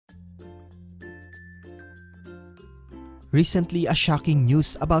Recently, a shocking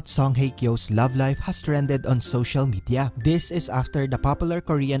news about Song Hye Kyo's love life has trended on social media. This is after the popular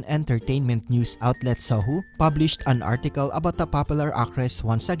Korean entertainment news outlet Sohu published an article about the popular actress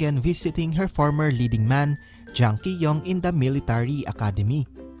once again visiting her former leading man, Jang Ki Yong, in the military academy.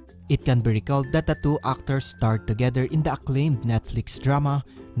 It can be recalled that the two actors starred together in the acclaimed Netflix drama,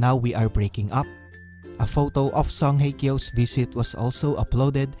 Now We Are Breaking Up. A photo of Song Hye Kyo's visit was also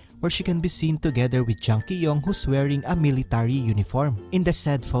uploaded where she can be seen together with Jang Ki Yong, who's wearing a military uniform. In the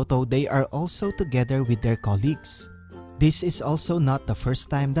said photo, they are also together with their colleagues. This is also not the first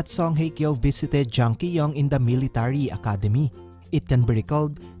time that Song Hye Kyo visited Jang Ki Yong in the military academy. It can be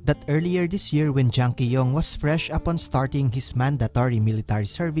recalled that earlier this year when Jang Ki Yong was fresh upon starting his mandatory military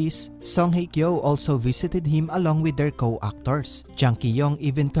service, Song Hye Kyo also visited him along with their co-actors. Jang Ki Yong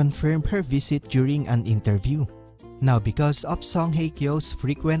even confirmed her visit during an interview. Now, because of Song Hye Kyo's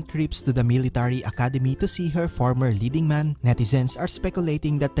frequent trips to the military academy to see her former leading man, netizens are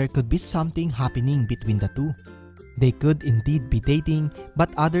speculating that there could be something happening between the two. They could indeed be dating,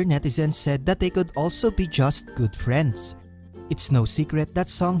 but other netizens said that they could also be just good friends. It's no secret that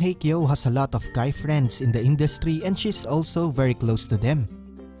Song Hye Kyo has a lot of guy friends in the industry and she's also very close to them.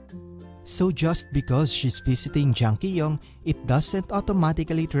 So just because she's visiting Jang Ki Yong, it doesn't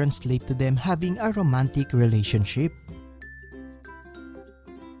automatically translate to them having a romantic relationship.